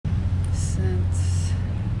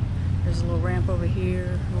There's a little ramp over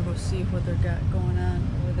here. We'll go see what they've got going on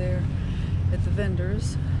over there at the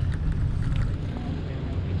vendors.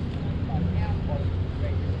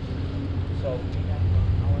 Oh,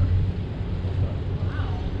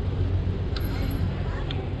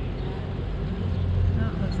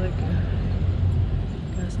 looks like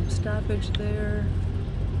got some stoppage there.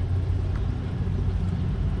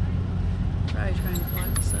 Probably trying to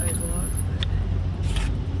block the sidewalk.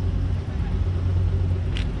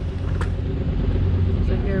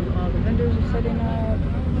 So here all the vendors are setting up.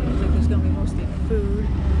 Looks like there's going to be mostly food.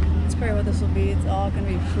 That's probably what this will be. It's all going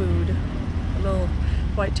to be food. A little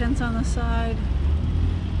white tents on the side.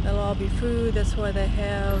 That'll all be food. That's why they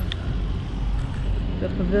have the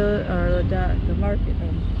pavilion or the market,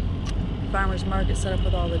 farmers market set up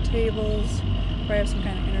with all the tables. Probably have some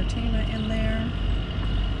kind of entertainment in there.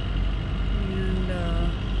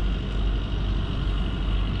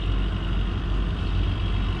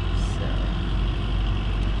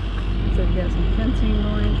 So we got some fencing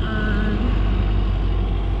going on.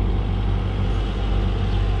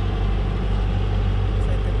 Looks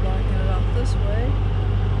like they're blocking it off this way.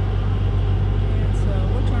 And so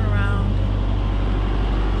we'll turn around,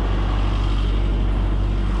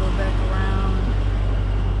 go back around,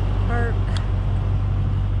 park,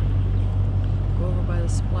 go over by the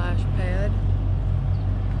splash pad.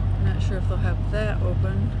 I'm not sure if they'll have that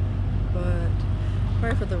open, but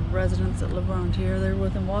probably for the residents that live around here, they're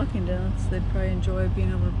within walking distance. They'd probably enjoy being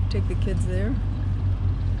able to take the kids there.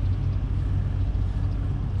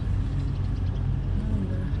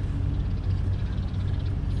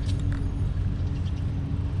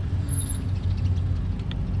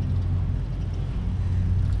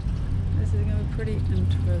 This is going to be pretty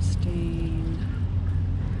interesting.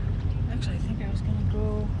 Actually, I think I was going to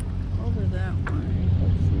go over that way.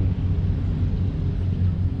 Let's see.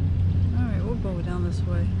 Alright, we'll go down this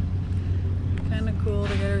way. Kind of cool,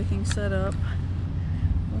 they got everything set up.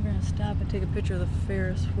 We're going to stop and take a picture of the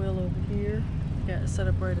Ferris wheel over here. They got it set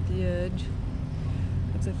up right at the edge.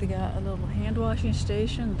 Looks like they got a little hand washing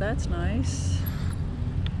station. That's nice.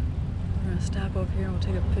 We're going to stop over here and we'll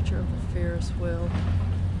take a picture of the Ferris wheel.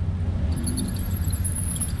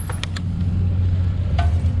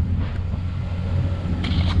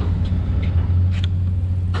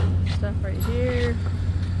 Stop right here.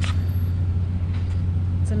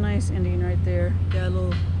 It's a nice ending right there. Got a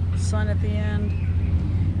little sun at the end.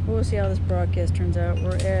 We'll see how this broadcast turns out.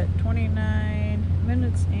 We're at 29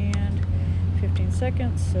 minutes and 15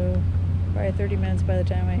 seconds, so probably 30 minutes by the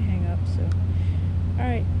time I hang up. So,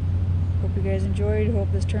 alright. Hope you guys enjoyed.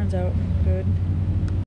 Hope this turns out good.